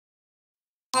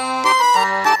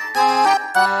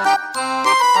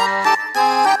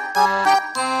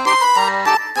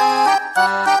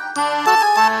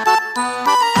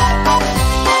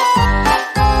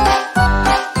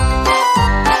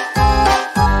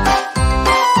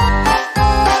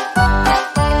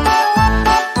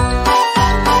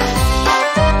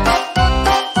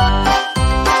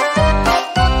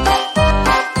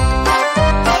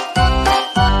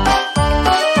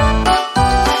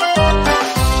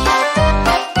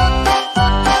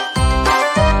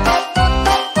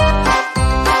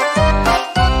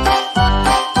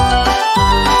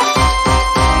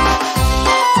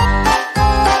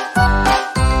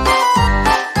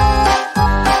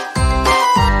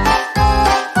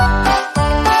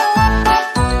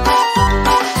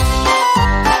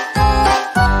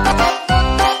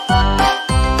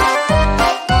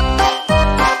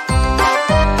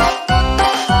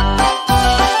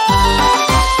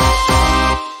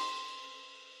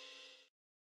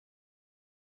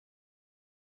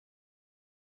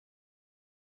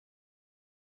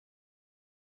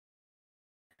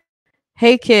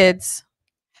Hey kids,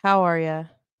 how are ya?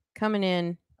 Coming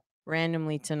in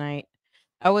randomly tonight.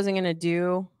 I wasn't going to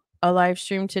do a live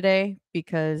stream today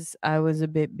because I was a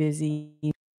bit busy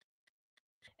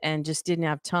and just didn't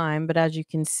have time. But as you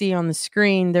can see on the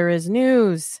screen, there is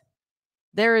news.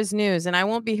 There is news. And I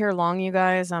won't be here long, you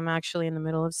guys. I'm actually in the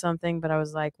middle of something. But I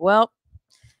was like, well,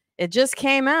 it just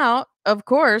came out, of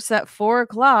course, at 4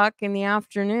 o'clock in the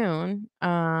afternoon,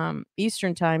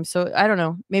 Eastern time. So I don't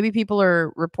know. Maybe people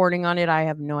are reporting on it. I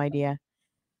have no idea.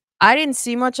 I didn't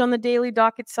see much on the daily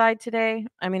docket side today.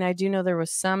 I mean, I do know there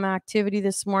was some activity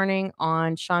this morning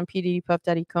on Sean P. Diddy, Puff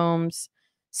Daddy Combs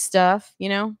stuff, you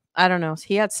know? I don't know.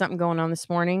 He had something going on this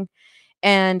morning.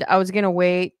 And I was going to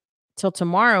wait till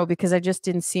tomorrow because I just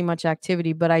didn't see much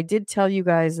activity. But I did tell you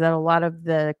guys that a lot of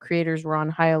the creators were on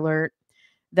high alert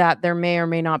that there may or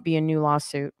may not be a new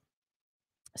lawsuit.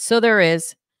 So there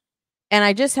is. And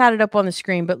I just had it up on the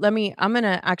screen. But I'm going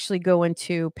to actually go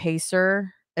into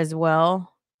Pacer as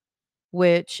well,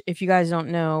 which, if you guys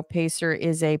don't know, Pacer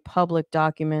is a public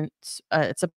documents,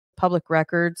 it's a public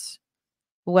records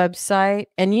website.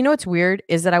 And you know what's weird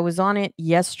is that I was on it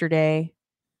yesterday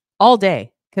all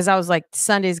day because I was like,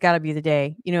 Sunday's got to be the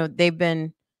day. You know, they've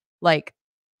been like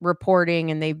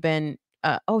reporting and they've been,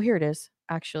 oh, here it is,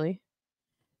 actually.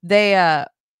 They've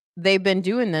been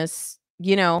doing this,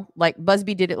 you know, like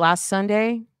Busby did it last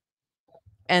Sunday.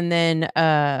 And then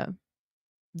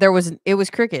it was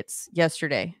crickets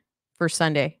yesterday for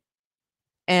Sunday.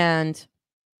 And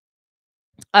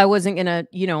I wasn't gonna,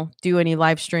 do any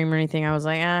live stream or anything. I was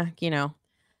like, I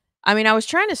mean, I was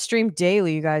trying to stream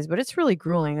daily, you guys, but it's really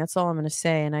grueling. That's all I'm gonna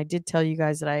say. And I did tell you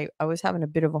guys that I was having a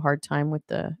bit of a hard time with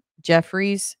the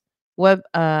Jeffries web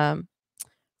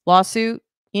lawsuit,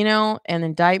 and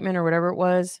indictment or whatever it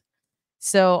was.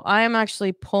 So I am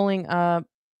actually pulling up.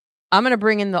 I'm gonna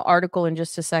bring in the article in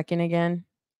just a second again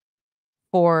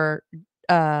for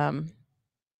um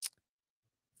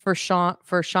Sean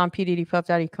P. Diddy Puff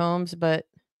Daddy Combs, but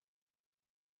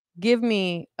give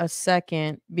me a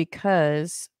second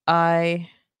because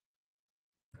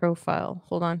profile.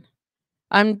 Hold on.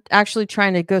 I'm actually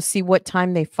trying to go see what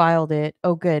time they filed it.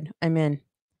 Oh, good. I'm in.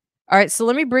 All right. So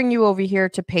let me bring you over here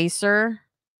to Pacer.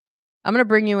 I'm going to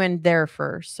bring you in there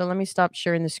first. So let me stop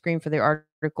sharing the screen for the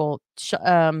article.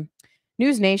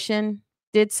 News Nation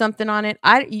did something on it.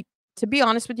 To be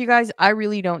honest with you guys, I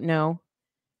really don't know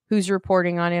who's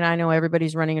reporting on it. I know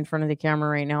everybody's running in front of the camera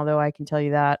right now, though. I can tell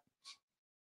you that.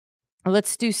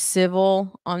 Let's do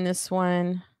civil on this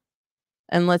one.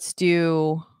 And let's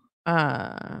do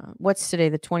what's today,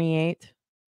 the 28th?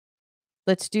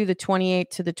 Let's do the 28th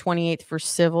to the 28th for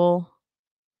civil.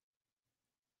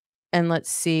 And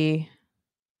let's see.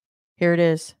 Here it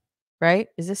is. Right?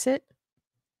 Is this it?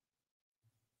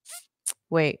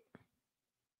 Wait.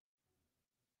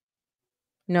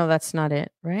 No, that's not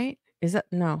it, right? Is that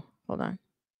no? Hold on.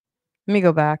 Let me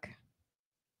go back.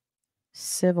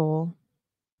 Civil.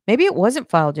 Maybe it wasn't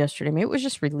filed yesterday. Maybe it was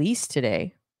just released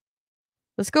today.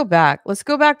 Let's go back. Let's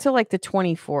go back to like the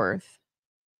 24th.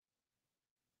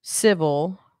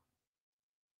 Civil.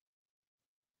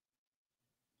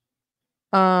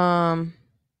 I'm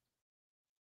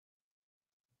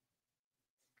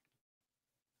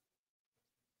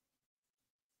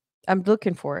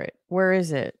looking for it. Where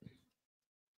is it?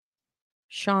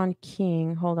 Sean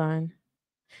King. Hold on.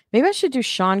 Maybe I should do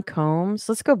Sean Combs.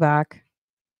 Let's go back.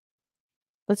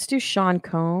 Let's do Sean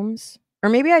Combs. Or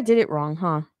maybe I did it wrong,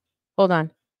 huh? Hold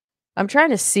on. I'm trying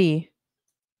to see.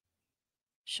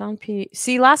 Sean P.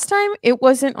 See, last time it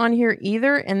wasn't on here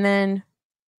either. And then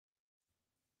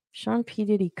Sean P.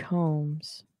 Diddy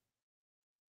Combs.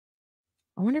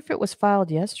 I wonder if it was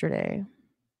filed yesterday.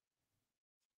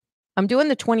 I'm doing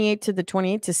the 28th to the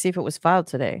 28th to see if it was filed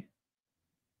today.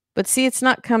 But see, it's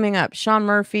not coming up. Sean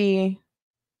Murphy.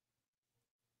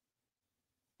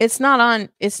 It's not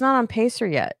on Pacer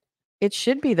yet. It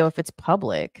should be though if it's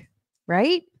public,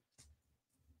 right?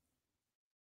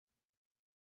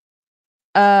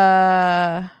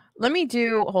 Let me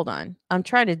do, hold on. I'm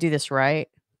trying to do this right.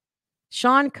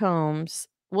 Sean Combs,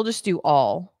 we'll just do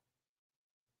all.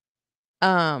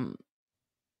 We'll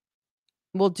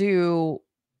do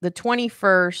the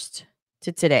 21st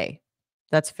to today.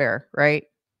 That's fair, right?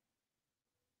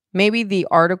 Maybe the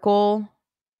article.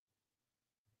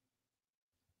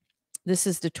 This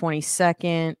is the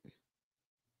 22nd.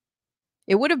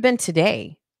 It would have been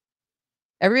today.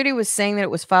 Everybody was saying that it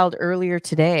was filed earlier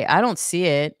today. I don't see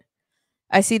it.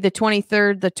 I see the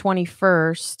 23rd, the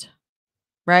 21st,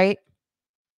 right?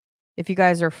 If you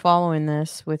guys are following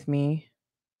this with me.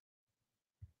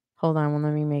 Hold on,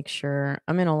 let me make sure.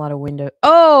 I'm in a lot of windows.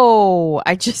 Oh,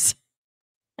 I just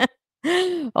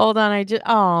Hold on,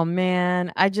 oh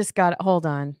man, I just got hold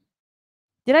on.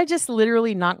 Did I just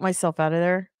literally knock myself out of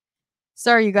there?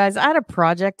 Sorry, you guys. I had a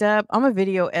project up. I'm a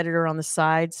video editor on the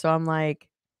side, so I'm like,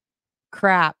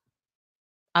 crap.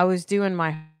 I was doing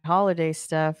my holiday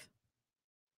stuff.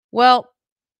 Well,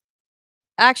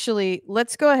 actually,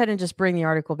 let's go ahead and just bring the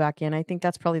article back in. I think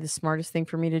that's probably the smartest thing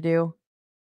for me to do.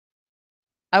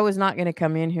 I was not going to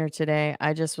come in here today.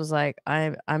 I just was like,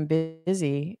 I'm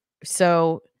busy.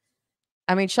 So,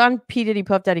 I mean, Sean P. Diddy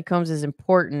Puff Daddy Combs is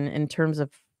important in terms of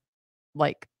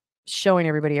like showing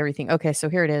everybody everything. Okay, so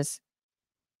here it is.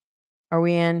 Are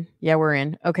we in? Yeah, we're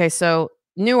in. Okay, so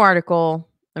new article.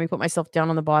 Let me put myself down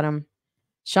on the bottom.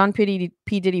 Sean P.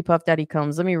 Diddy Puff Daddy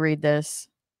Combs. Let me read this.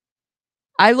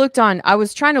 I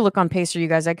was trying to look on Pacer, you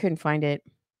guys. I couldn't find it.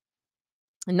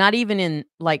 Not even in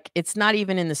it's not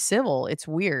even in the civil. It's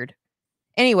weird.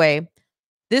 Anyway,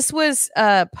 this was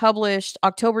published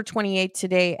October 28th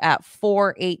today at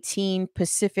 4:18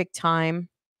 Pacific time,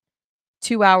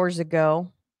 2 hours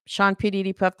ago. Sean P.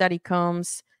 Diddy Puff Daddy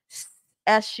Combs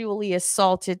sexually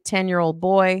assaulted 10-year-old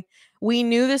boy. We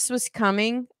knew this was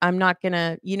coming. I'm not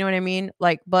gonna, you know what I mean?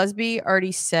 Like Busby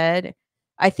already said,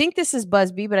 I think this is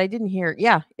Busby, but I didn't hear it.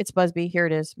 Yeah, it's Busby. Here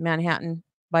it is. Manhattan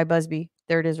by Busby.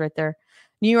 There it is right there.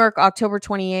 New York, October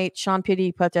 28th. Sean P.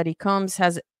 Diddy Puff Daddy Combs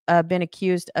has been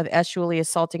accused of sexually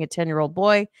assaulting a 10-year-old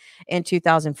boy in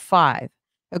 2005.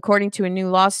 According to a new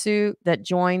lawsuit that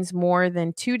joins more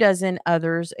than 24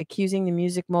 others accusing the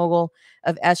music mogul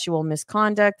of sexual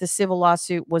misconduct. The civil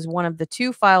lawsuit was one of the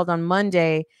two filed on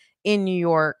Monday in New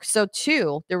York. So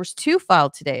there was two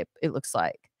filed today, it looks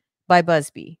like, by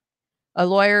Busby, a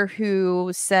lawyer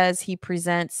who says he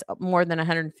presents more than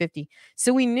 150.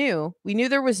 So we knew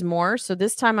there was more. So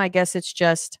this time, I guess it's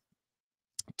just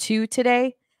two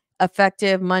today,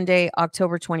 effective Monday,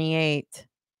 October 28th.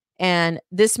 And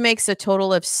this makes a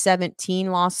total of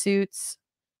 17 lawsuits.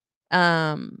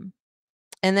 And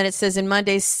then it says in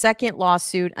Monday's second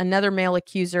lawsuit, another male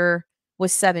accuser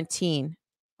was 17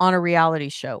 on a reality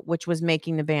show, which was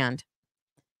Making the Band.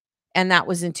 And that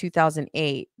was in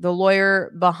 2008. The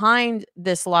lawyer behind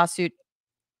this lawsuit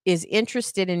is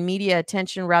interested in media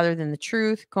attention rather than the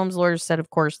truth. Combs' lawyers said, of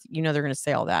course, they're going to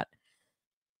say all that.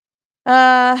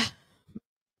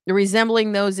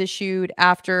 Resembling those issued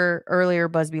after earlier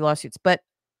Busby lawsuits. But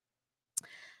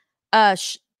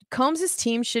Combs'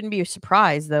 team shouldn't be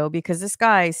surprised though, because this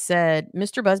guy said,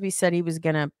 Mr. Busby said he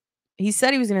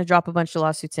said he was gonna drop a bunch of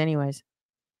lawsuits anyways.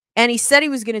 And he said he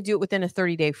was gonna do it within a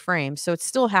 30-day frame. So it's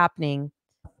still happening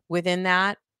within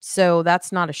that. So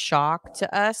that's not a shock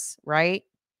to us, right?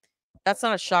 That's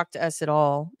not a shock to us at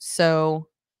all. So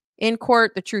in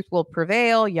court, the truth will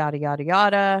prevail, yada, yada,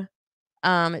 yada.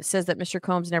 It says that Mr.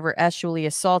 Combs never sexually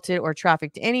assaulted or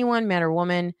trafficked anyone, man or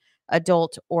woman,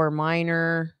 adult or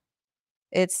minor.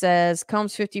 It says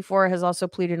Combs 54 has also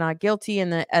pleaded not guilty in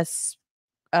the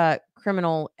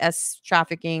criminal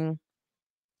trafficking,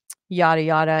 yada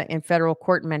yada, in federal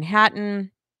court in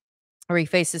Manhattan, where he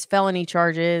faces felony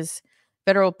charges.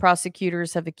 Federal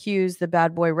prosecutors have accused the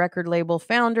Bad Boy record label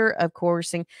founder of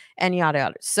coercing and yada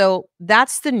yada. So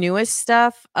that's the newest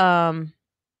stuff.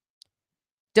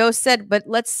 Doe said, but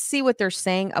let's see what they're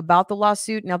saying about the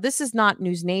lawsuit. Now, this is not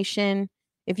News Nation.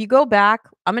 If you go back,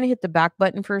 I'm going to hit the back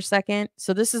button for a second.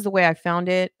 So this is the way I found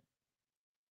it.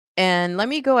 And let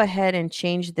me go ahead and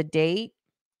change the date.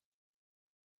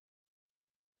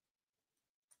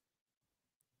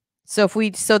 So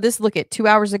look at 2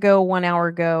 hours ago, 1 hour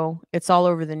ago, it's all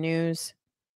over the news.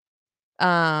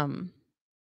 And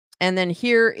then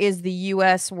here is the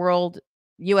US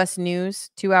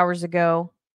news 2 hours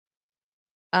ago.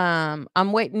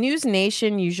 I'm waiting. News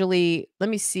Nation usually, let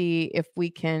me see if we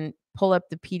can pull up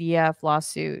the PDF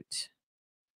lawsuit.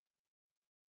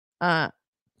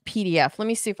 PDF. Let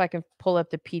me see if I can pull up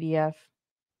the PDF.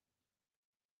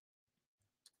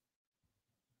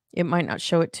 It might not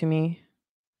show it to me.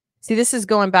 See, this is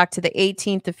going back to the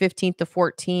 18th, the 15th, the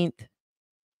 14th.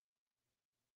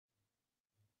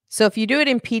 So if you do it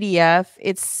in PDF,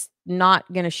 it's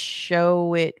not going to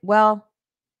show it. Well,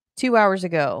 2 hours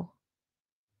ago.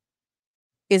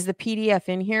 Is the PDF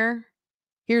in here?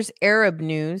 Here's Arab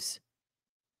news.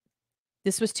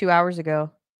 This was 2 hours ago.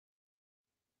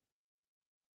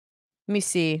 Let me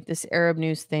see this Arab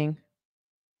news thing.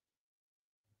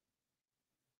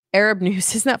 Arab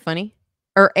news. Isn't that funny?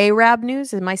 Or Arab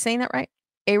news. Am I saying that right?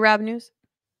 Arab news.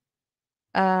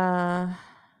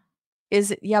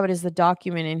 Is it? Yeah, but is the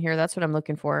document in here? That's what I'm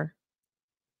looking for.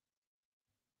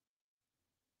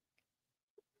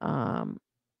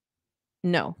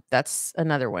 No, that's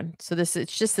another one. So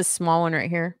it's just this small one right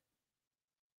here.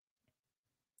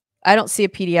 I don't see a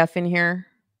PDF in here.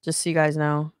 Just so you guys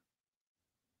know.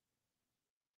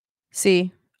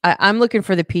 See, I'm looking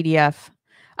for the PDF.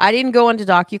 I didn't go onto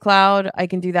DocuCloud. I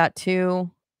can do that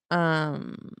too. But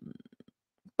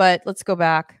let's go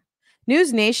back.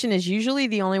 News Nation is usually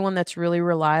the only one that's really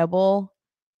reliable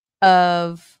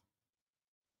of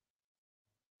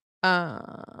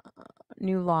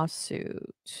new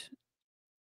lawsuit.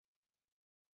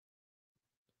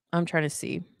 I'm trying to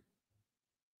see.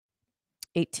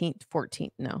 18th,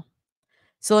 14th, no.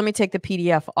 So let me take the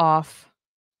PDF off.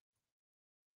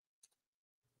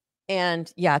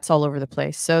 And yeah, it's all over the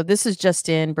place. So this is just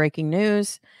in breaking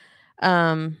news.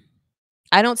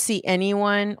 I don't see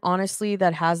anyone, honestly,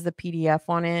 that has the PDF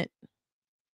on it.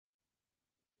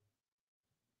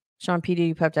 Sean P.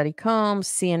 Diddy, Puff Daddy Combs,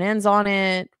 CNN's on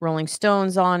it, Rolling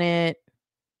Stone's on it,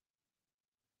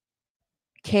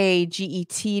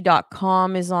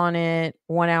 KGET.com is on it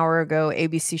 1 hour ago,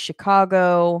 ABC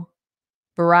Chicago,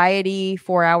 Variety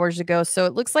 4 hours ago. So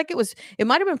it looks like it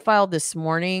might have been filed this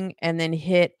morning and then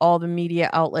hit all the media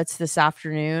outlets this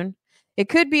afternoon. It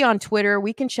could be on Twitter.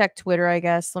 We can check Twitter, I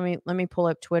guess. Let me pull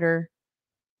up Twitter.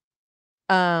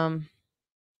 Hold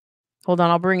on,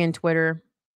 I'll bring in Twitter.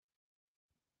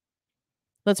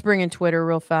 Let's bring in Twitter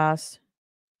real fast.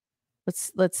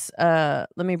 Let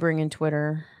me bring in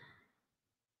Twitter.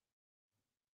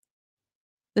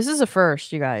 This is a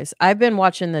first, you guys. I've been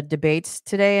watching the debates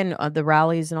today and the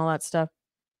rallies and all that stuff.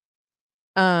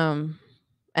 And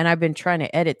I've been trying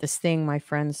to edit this thing. My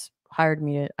friends hired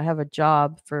me to. I have a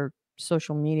job for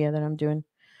social media that I'm doing.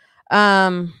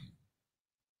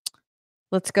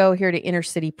 Let's go here to Inner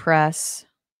City Press.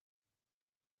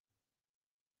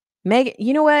 Megan,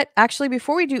 you know what? Actually,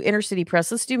 before we do Inner City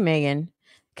Press, let's do Megan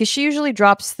because she usually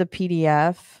drops the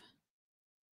PDF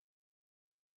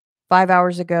 5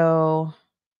 hours ago.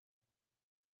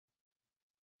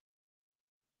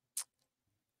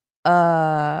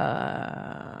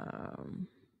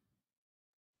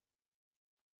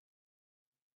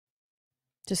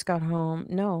 Just got home.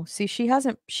 No, see, she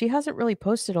hasn't really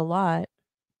posted a lot.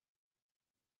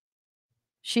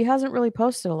 She hasn't really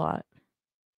posted a lot.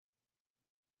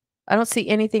 I don't see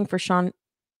anything for Sean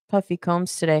Puffy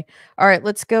Combs today. All right,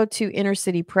 let's go to Inner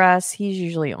City Press. He's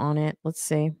usually on it. Let's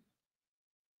see.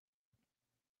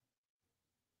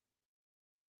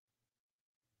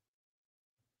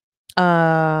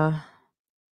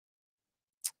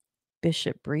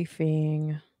 Bishop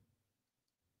briefing.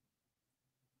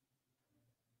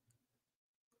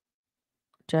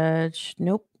 Judge,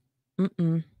 nope.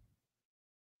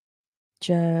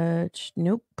 Judge,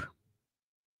 nope.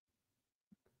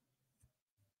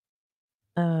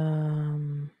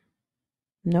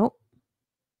 Nope.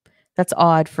 That's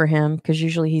odd for him because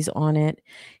usually he's on it.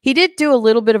 He did do a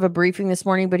little bit of a briefing this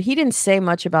morning, but he didn't say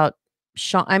much about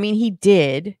Sean. I mean, he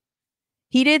did.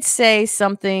 He did say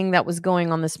something that was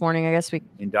going on this morning. I guess we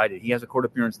indicted. He has a court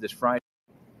appearance this Friday.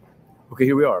 Okay,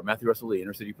 here we are. Matthew Russell Lee,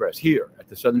 Inner City Press, here at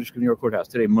the Southern District of New York Courthouse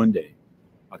today, Monday,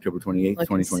 October 28th,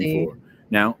 2024.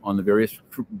 Now, on the various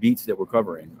beats that we're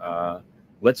covering,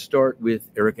 let's start with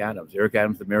Eric Adams. Eric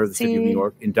Adams, the mayor of the city of New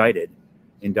York, indicted.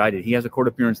 He has a court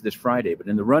appearance this Friday, but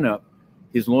in the run-up,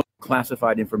 his lawyer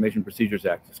classified Information Procedures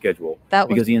Act schedule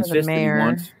because he insists that he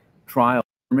wants trial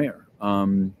for mayor.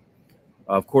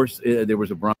 Of course, there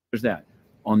was a bronze. There's that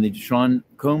on the Sean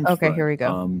Combs. Okay, front, here we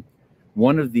go.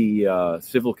 One of the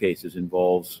civil cases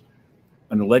involves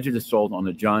an alleged assault on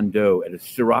a John Doe at a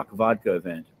Ciroc vodka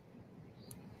event.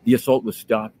 The assault was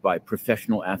stopped by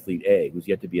professional athlete A, who's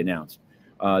yet to be announced.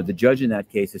 The judge in that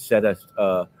case has set us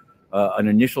an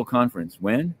initial conference.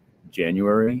 When?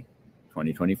 January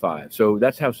 2025. So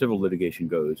that's how civil litigation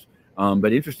goes.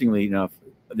 But interestingly enough,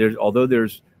 although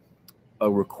there's a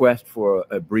request for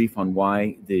a brief on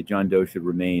why the John Doe should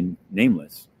remain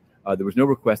nameless, there was no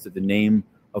request that the name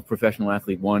of professional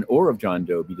athlete 1 or of John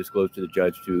Doe be disclosed to the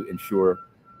judge to ensure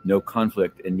no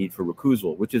conflict and need for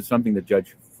recusal, which is something that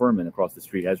Judge Furman across the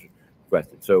street has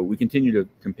requested. So we continue to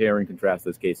compare and contrast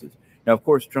those cases. Now, of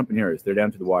course, Trump and Harris, they're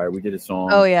down to the wire. We did a song.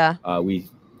 Oh, yeah. We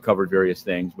covered various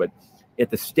things. But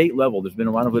at the state level, there's been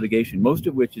a lot of litigation, most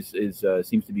of which seems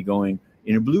to be going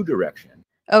in a blue direction.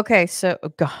 Okay, so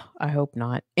God, I hope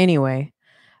not. Anyway,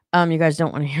 you guys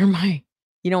don't want to hear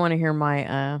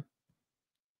my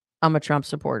I'm a Trump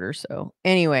supporter. So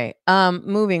anyway,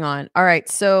 moving on. All right.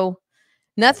 So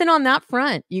nothing on that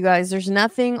front, you guys. There's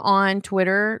nothing on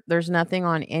Twitter. There's nothing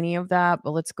on any of that.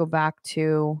 But let's go back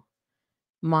to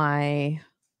my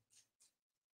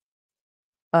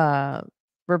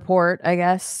report, I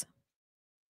guess.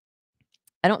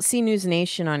 I don't see News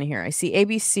Nation on here. I see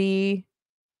ABC.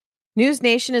 News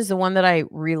Nation is the one that I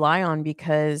rely on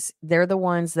because they're the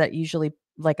ones that usually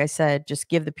like I said, just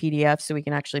give the PDF so we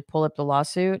can actually pull up the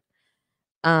lawsuit.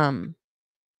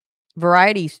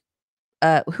 Variety,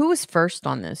 who was first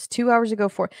on this? 2 hours ago,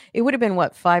 it would have been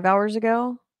what, 5 hours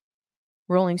ago?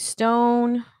 Rolling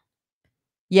Stone.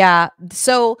 Yeah,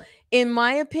 so in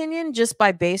my opinion, just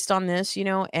by based on this,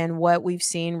 and what we've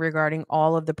seen regarding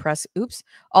all of the press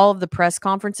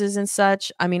conferences and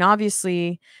such. I mean,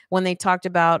 obviously, when they talked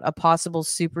about a possible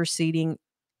superseding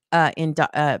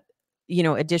additional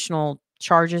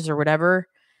charges or whatever,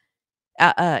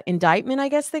 indictment, I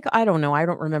guess I don't know. I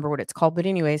don't remember what it's called, but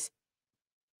anyways,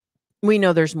 we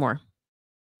know there's more.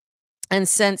 And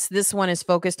since this one is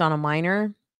focused on a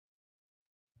minor,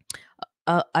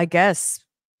 I guess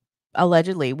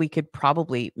allegedly we could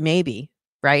probably maybe,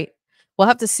 right? We'll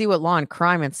have to see what Law and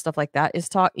Crime and stuff like that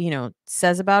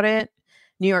says about it.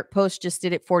 New York Post just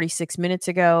did it 46 minutes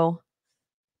ago.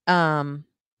 So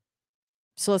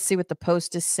let's see what the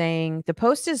Post is saying. The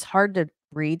Post is hard to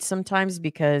read sometimes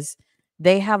because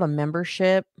they have a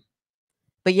membership.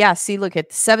 But yeah, see, look at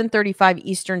 7:35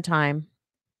 Eastern time.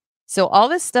 So all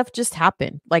this stuff just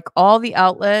happened. Like all the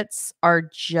outlets are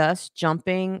just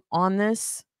jumping on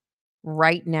this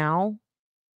right now.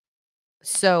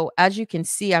 So as you can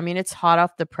see, I mean, it's hot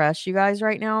off the press, you guys,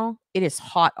 right now. It is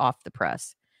hot off the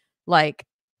press. Like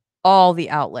all the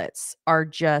outlets are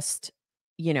just,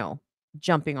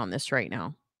 jumping on this right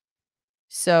now.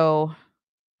 So,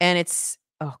 and it's,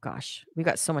 oh gosh, we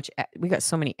got so many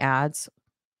ads.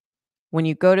 When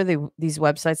you go to these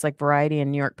websites like Variety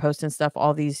and New York Post and stuff,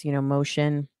 all these,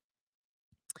 motion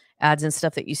ads and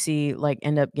stuff that you see like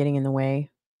end up getting in the way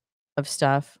of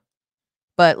stuff.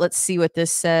 But let's see what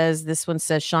this says. This one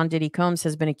says Sean Diddy Combs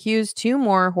has been accused 2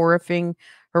 more horrifying,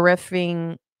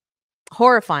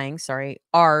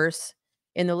 R's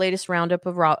in the latest roundup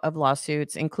of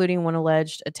lawsuits, including one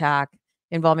alleged attack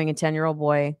involving a 10-year-old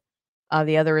boy.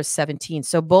 The other is 17.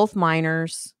 So both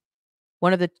minors.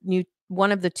 One of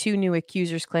the 2 new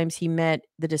accusers claims he met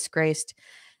the disgraced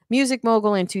music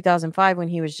mogul in 2005 when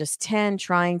he was just 10,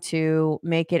 trying to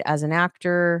make it as an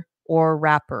actor or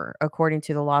rapper, according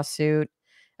to the lawsuit.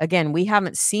 Again, we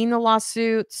haven't seen the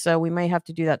lawsuit, so we might have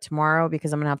to do that tomorrow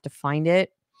because I'm going to have to find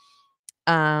it.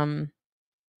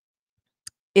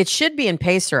 It should be in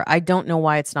Pacer. I don't know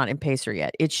why it's not in Pacer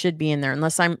yet. It should be in there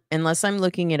unless I'm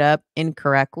looking it up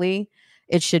incorrectly.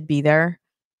 It should be there.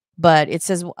 But it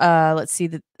says, let's see,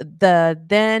 the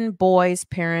then boy's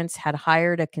parents had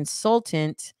hired a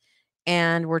consultant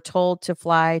and were told to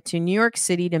fly to New York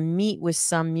City to meet with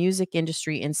some music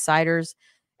industry insiders.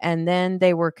 And then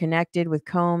they were connected with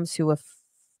Combs, who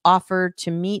offered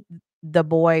to meet the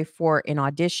boy for an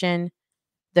audition.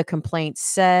 The complaint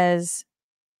says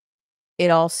it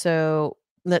also,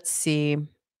 let's see,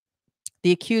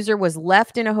 the accuser was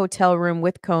left in a hotel room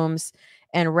with Combs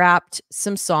and rapped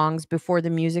some songs before the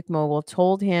music mogul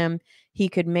told him he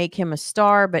could make him a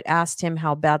star, but asked him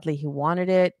how badly he wanted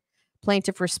it.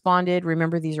 Plaintiff responded,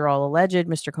 remember, these are all alleged.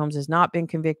 Mr. Combs has not been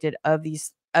convicted of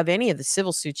any of the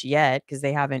civil suits yet because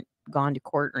they haven't gone to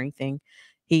court or anything.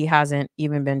 He hasn't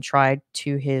even been tried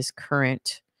to his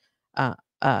current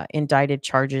indicted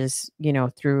charges,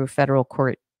 through federal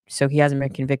court. So he hasn't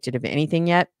been convicted of anything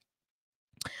yet.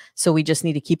 So we just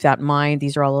need to keep that in mind.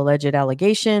 These are all alleged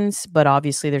allegations, but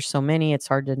obviously there's so many, it's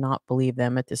hard to not believe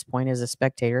them at this point as a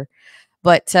spectator.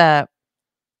 But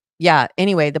yeah,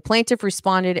 anyway, the plaintiff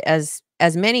responded as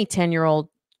many 10-year-old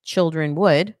children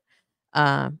would.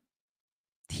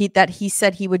 He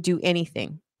said he would do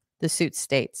anything, the suit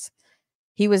states.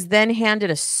 He was then handed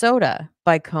a soda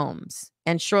by Combs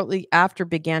and shortly after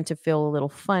began to feel a little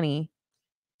funny.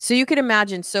 So you could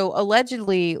imagine. So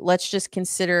allegedly, let's just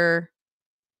consider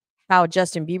how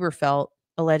Justin Bieber felt,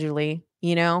 allegedly,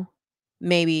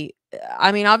 maybe.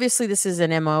 I mean, obviously this is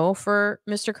an MO for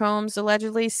Mr. Combs,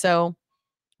 allegedly. So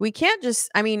we can't just,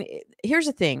 here's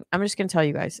the thing. I'm just going to tell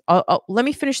you guys, let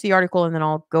me finish the article and then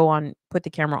I'll go on, put the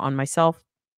camera on myself.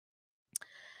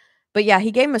 But yeah,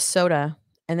 he gave him a soda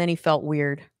and then he felt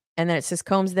weird. And then it says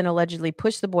Combs then allegedly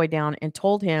pushed the boy down and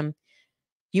told him,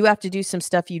 you have to do some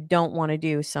stuff you don't want to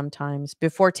do sometimes,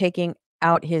 before taking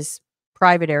out his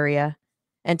private area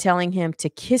and telling him to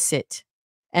kiss it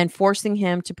and forcing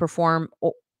him to perform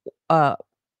fellatio,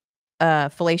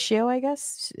 I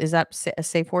guess. Is that a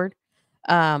safe word?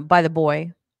 By the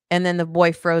boy. And then the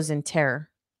boy froze in terror,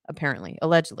 apparently,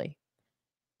 allegedly.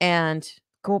 And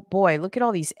boy, look at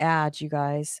all these ads, you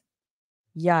guys.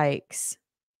 Yikes.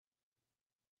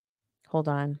 Hold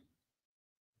on.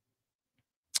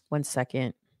 1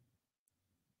 second.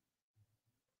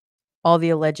 All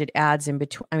the alleged ads in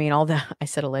between. I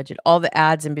said alleged. All the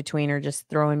ads in between are just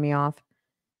throwing me off.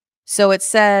 So it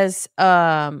says,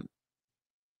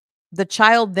 the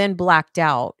child then blacked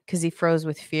out because he froze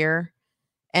with fear.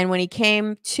 And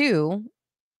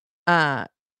uh,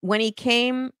 when he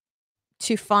came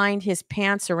to find his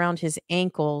pants around his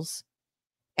ankles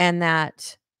and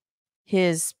that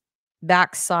his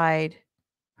backside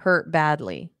hurt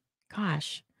badly.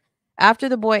 Gosh. After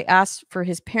the boy asked for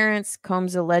his parents,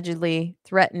 Combs allegedly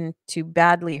threatened to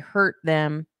badly hurt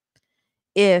them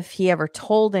if he ever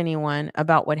told anyone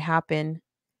about what happened.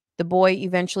 The boy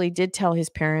eventually did tell his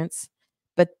parents,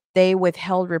 but they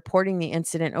withheld reporting the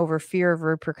incident over fear of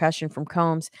repercussion from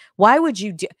Combs. Why would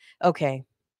you do? Okay.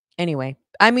 Anyway,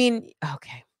 I mean,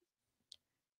 okay.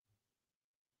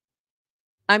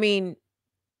 I mean,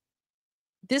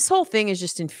 this whole thing is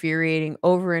just infuriating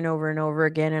over and over and over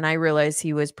again. And I realize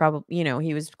he was probably,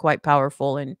 he was quite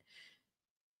powerful, and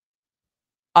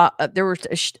there were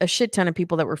a shit ton of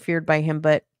people that were feared by him.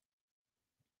 But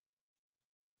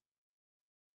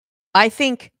I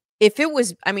think if it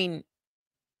was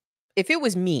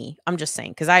me, I'm just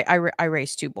saying, because I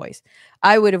raised two boys,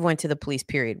 I would have went to the police.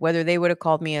 Period. Whether they would have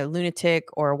called me a lunatic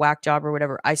or a whack job or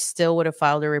whatever, I still would have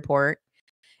filed a report.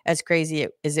 As crazy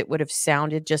as it would have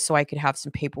sounded, just so I could have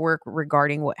some paperwork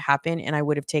regarding what happened, and I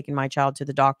would have taken my child to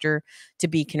the doctor to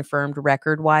be confirmed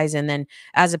record-wise. And then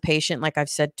as a patient, like I've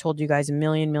said, told you guys a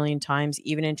million times,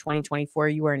 even in 2024,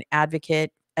 you are an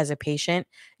advocate. As a patient,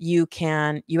 you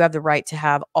have the right to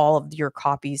have all of your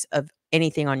copies of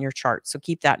anything on your chart. So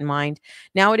keep that in mind.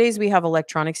 Nowadays, we have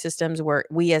electronic systems where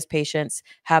we as patients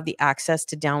have the access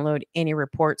to download any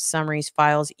reports, summaries,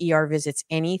 files, ER visits,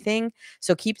 anything.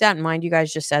 So keep that in mind, you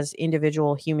guys, just as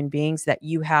individual human beings, that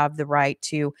you have the right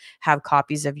to have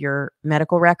copies of your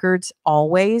medical records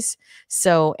always.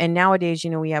 So, and nowadays,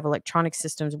 we have electronic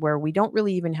systems where we don't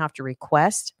really even have to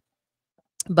request.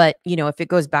 But, if it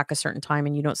goes back a certain time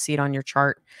and you don't see it on your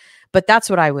chart, but that's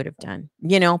what I would have done,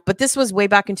 but this was way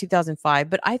back in 2005.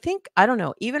 But I don't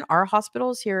know, even our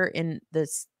hospitals here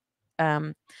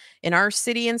um, in our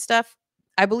city and stuff,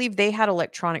 I believe they had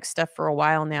electronic stuff for a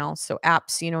while now. So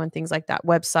apps, and things like that,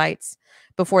 websites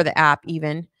before the app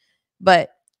even.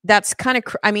 But that's kind of,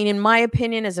 in my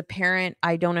opinion, as a parent,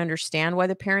 I don't understand why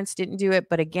the parents didn't do it.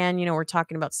 But again, we're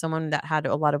talking about someone that had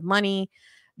a lot of money,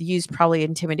 used probably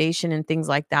intimidation and things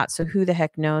like that. So who the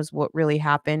heck knows what really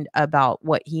happened about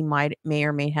what he may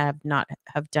or may have not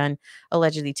have done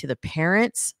allegedly to the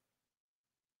parents.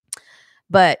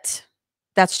 But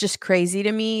that's just crazy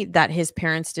to me that his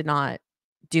parents did not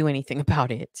do anything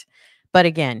about it. But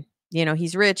again,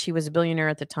 he's rich. He was a billionaire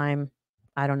at the time.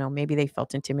 I don't know. Maybe they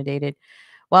felt intimidated.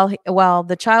 While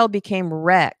the child became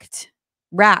racked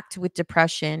with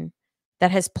depression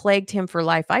that has plagued him for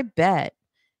life, I bet.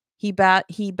 He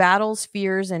battles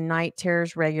fears and night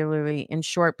terrors regularly. In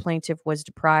short, plaintiff was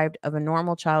deprived of a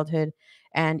normal childhood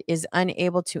and is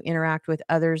unable to interact with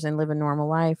others and live a normal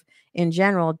life in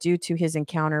general due to his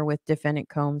encounter with defendant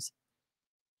Combs.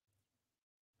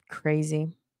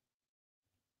 Crazy.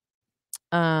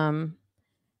 The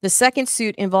second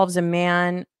suit involves a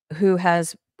man who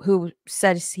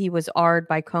says he was AR'd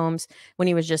by Combs when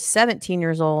he was just 17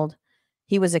 years old.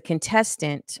 He was a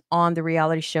contestant on the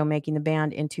reality show Making the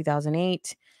Band in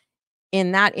 2008.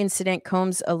 In that incident,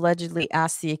 Combs allegedly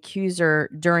asked the accuser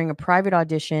during a private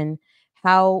audition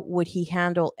how would he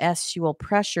handle sexual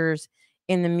pressures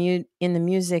in the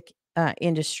music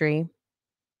industry,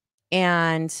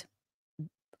 and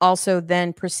also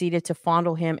then proceeded to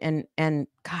fondle him and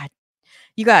God,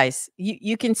 you guys,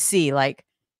 you can see, like,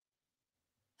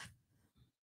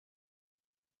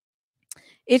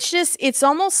 it's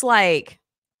almost like,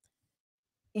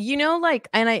 like,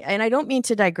 and I don't mean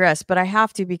to digress, but I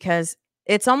have to, because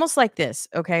it's almost like this.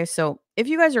 Okay, so if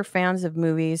you guys are fans of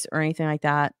movies or anything like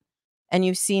that, and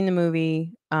you've seen the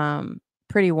movie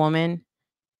Pretty Woman,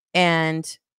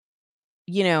 and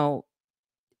you know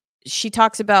she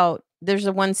talks about, there's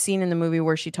a one scene in the movie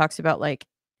where she talks about, like,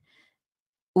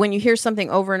 when you hear something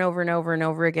over and over and over and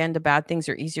over again, the bad things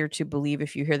are easier to believe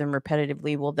if you hear them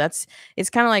repetitively. Well, it's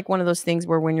kind of like one of those things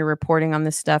where when you're reporting on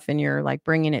this stuff and you're like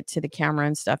bringing it to the camera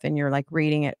and stuff, and you're like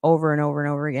reading it over and over and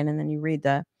over again, and then you read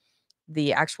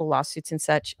the actual lawsuits and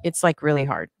such, it's like really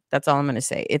hard. That's all I'm going to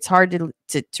say. It's hard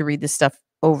to read this stuff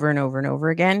over and over and over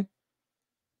again.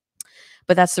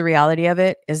 But that's the reality of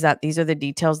it, is that these are the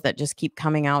details that just keep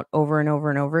coming out over and over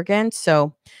and over again.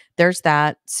 So there's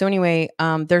that. So anyway,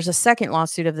 there's a second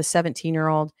lawsuit of the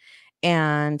 17-year-old,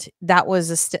 and that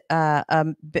was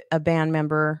a band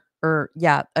member, or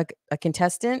yeah, a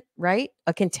contestant, right?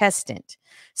 A contestant.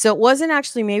 So it wasn't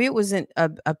actually, maybe it wasn't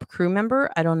a crew member.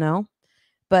 I don't know.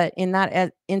 But in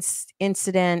that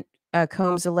incident,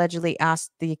 Combs allegedly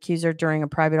asked the accuser during a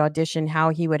private audition how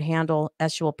he would handle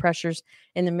sexual pressures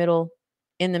in the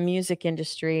in the music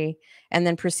industry, and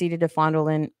then proceeded to fondle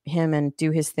in him and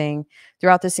do his thing.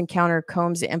 Throughout this encounter,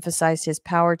 Combs emphasized his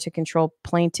power to control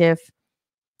plaintiff's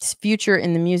future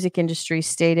in the music industry,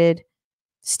 stating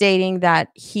that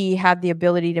he had the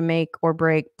ability to make or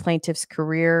break plaintiff's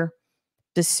career.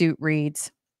 The suit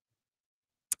reads,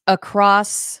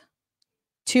 across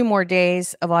 2 more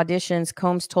days of auditions,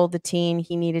 Combs told the teen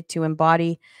he needed to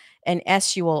embody an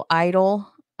sexual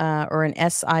idol or an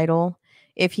S idol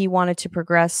if he wanted to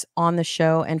progress on the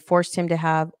show, and forced him to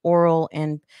have oral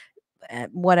and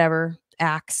whatever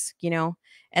acts,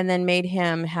 and then made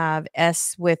him have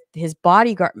S with his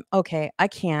bodyguard. Okay, I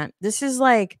can't. This is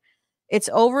like, it's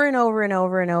over and over and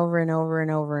over and over and over and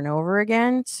over and over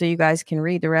again. So you guys can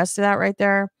read the rest of that right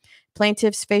there.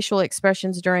 Plaintiff's facial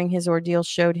expressions during his ordeal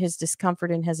showed his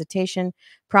discomfort and hesitation,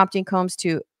 prompting Combs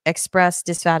to express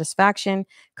dissatisfaction.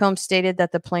 Combs stated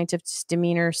that the plaintiff's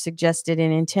demeanor suggested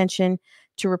an intention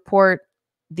to report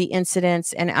the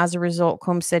incidents, and as a result,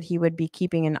 Combs said he would be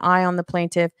keeping an eye on the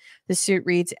plaintiff. The suit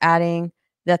reads, adding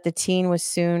that the teen was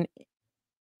soon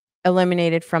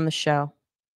eliminated from the show.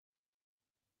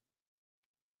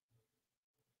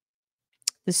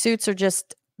 The suits are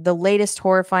just the latest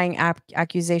horrifying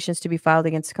accusations to be filed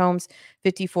against Combs,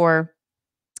 54,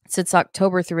 since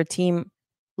October through a team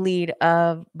lead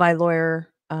by lawyer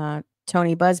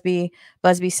Tony Busby.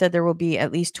 Busby said there will be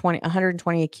at least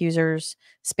 120 accusers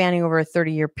spanning over a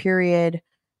 30-year period,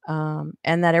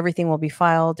 and that everything will be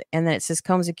filed. And then it says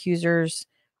Combs' accusers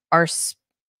are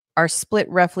split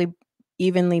roughly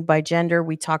evenly by gender.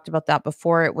 We talked about that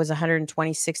before. It was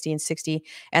 120, 60, and 60.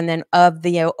 And then of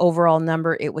the overall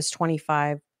number, it was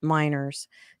 25 minors.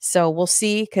 So we'll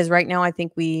see, because right now I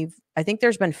think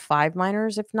there's been 5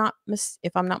 minors, if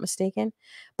I'm not mistaken.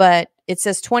 But it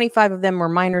says 25 of them were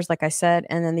minors, like I said,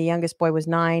 and then the youngest boy was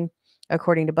 9,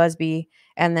 according to Busby.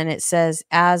 And then it says,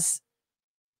 as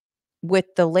with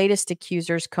the latest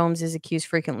accusers, Combs is accused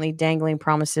frequently dangling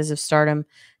promises of stardom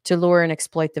to lure and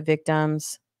exploit the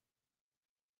victims.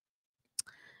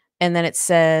 And then it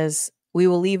says, we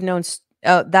will leave no...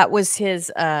 that was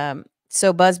his...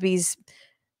 so Busby's...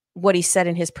 what he said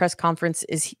in his press conference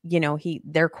is,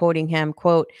 they're quoting him,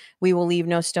 quote, "We will leave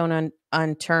no stone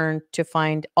unturned to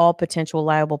find all potential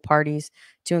liable parties,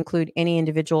 to include any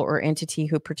individual or entity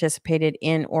who participated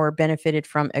in or benefited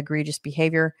from egregious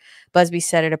behavior." Busby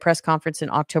said at a press conference on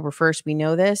October 1st, "We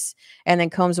know this." And then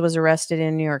Combs was arrested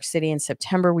in New York City in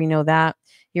September. We know that.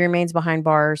 He remains behind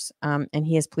bars, and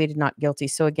he has pleaded not guilty.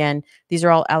 So again, these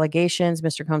are all allegations.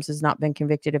 Mr. Combs has not been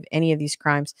convicted of any of these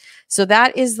crimes. So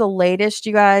that is the latest,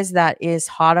 you guys. That is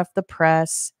hot off the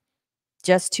press.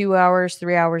 Just 2 hours,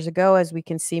 3 hours ago, as we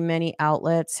can see, many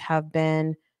outlets have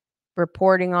been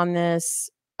reporting on this.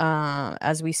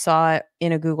 As we saw it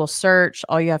in a Google search,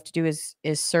 all you have to do is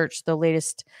search the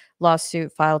latest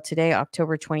lawsuit filed today,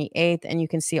 October 28th, and you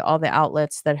can see all the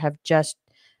outlets that have just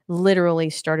literally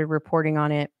started reporting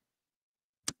on it.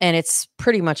 And it's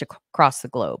pretty much across the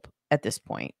globe at this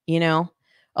point.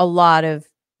 A lot of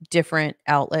different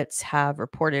outlets have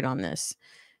reported on this.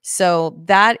 So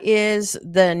that is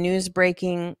the news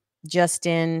breaking just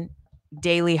in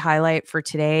daily highlight for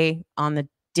today on the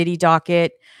Diddy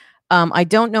docket. I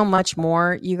don't know much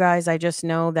more, you guys. I just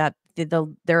know that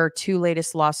there are 2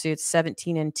 latest lawsuits,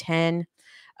 17 and 10.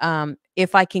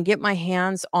 If I can get my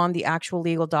hands on the actual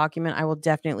legal document, I will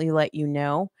definitely let you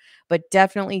know. But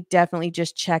definitely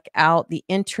just check out the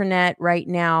internet right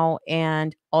now.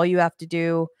 And all you have to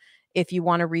do, if you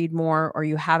want to read more or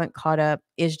you haven't caught up,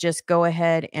 is just go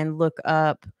ahead and look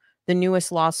up the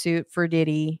newest lawsuit for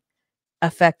Diddy,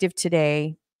 effective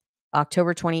today,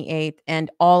 October 28th.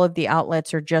 And all of the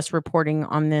outlets are just reporting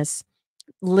on this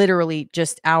literally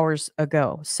just hours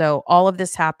ago. So all of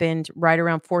this happened right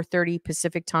around 4:30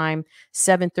 Pacific time,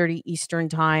 7:30 Eastern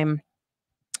time.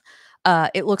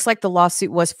 It looks like the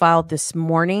lawsuit was filed this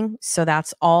morning. So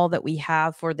that's all that we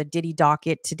have for the Diddy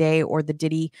docket today, or the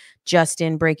Diddy just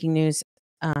in breaking news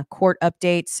court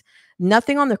updates.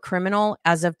 Nothing on the criminal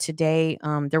as of today.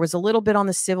 There was a little bit on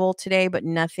the civil today, but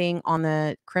nothing on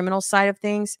the criminal side of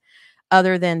things,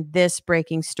 other than this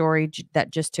breaking story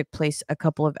that just took place a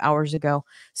couple of hours ago.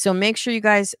 So make sure you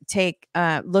guys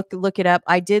look it up.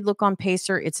 I did look on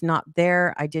Pacer. It's not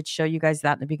there. I did show you guys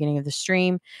that in the beginning of the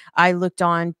stream. I looked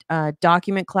on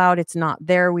Document Cloud. It's not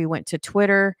there. We went to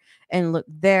Twitter and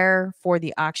looked there for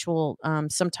the actual,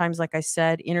 sometimes, like I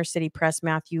said, Inner City Press,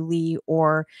 Matthew Lee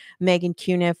or Megan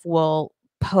Cuniff will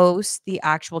post the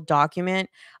actual document.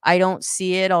 I don't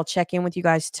see it. I'll check in with you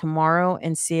guys tomorrow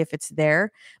and see if it's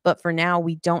there. But for now,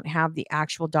 we don't have the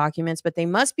actual documents, but they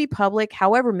must be public.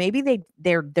 However, maybe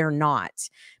they're not,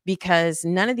 because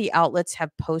none of the outlets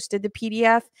have posted the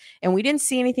PDF, and we didn't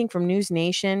see anything from News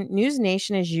Nation. News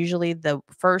Nation is usually the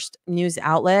first news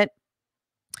outlet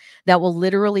that will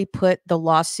literally put the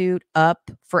lawsuit up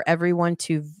for everyone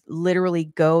to literally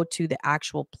go to the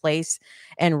actual place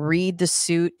and read the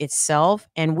suit itself.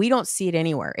 And we don't see it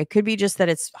anywhere. It could be just that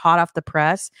it's hot off the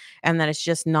press and that it's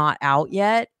just not out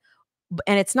yet.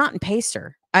 And it's not in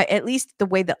Pacer. At least the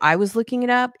way that I was looking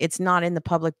it up, it's not in the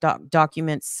public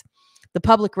documents, the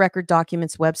public record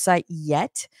documents website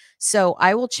yet. So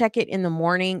I will check it in the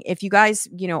morning. If you guys,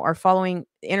 are following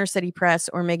Inner City Press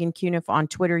or Megan Cuniff on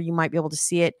Twitter, you might be able to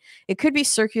see it. It could be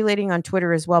circulating on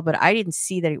Twitter as well, but I didn't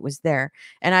see that it was there.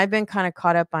 And I've been kind of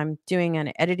caught up. I'm doing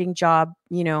an editing job,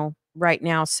 right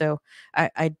now. So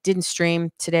I didn't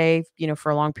stream today, for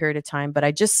a long period of time, but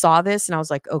I just saw this and I was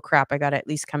like, oh crap, I got to at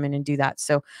least come in and do that.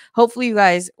 So hopefully you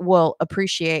guys will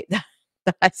appreciate that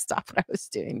I stopped what I was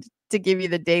doing to give you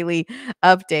the daily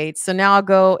updates. So now I'll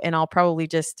go and I'll probably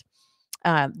just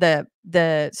the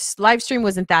live stream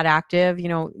wasn't that active.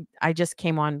 I just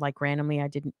came on like randomly. I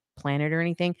didn't plan it or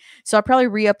anything. So I'll probably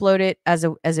re-upload it as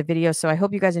a video. So I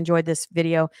hope you guys enjoyed this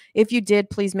video. If you did,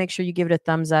 please make sure you give it a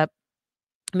thumbs up.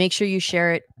 Make sure you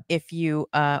share it if you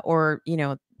or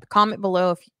comment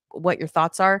below what your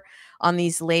thoughts are on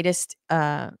these latest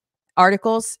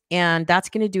articles. And that's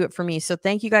going to do it for me. So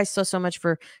thank you guys so much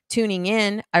for tuning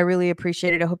in. I really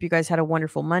appreciate it. I hope you guys had a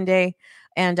wonderful Monday,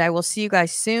 and I will see you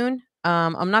guys soon.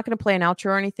 I'm not going to play an outro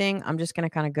or anything. I'm just going to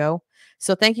kind of go.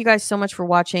 So thank you guys so much for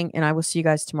watching, and I will see you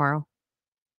guys tomorrow.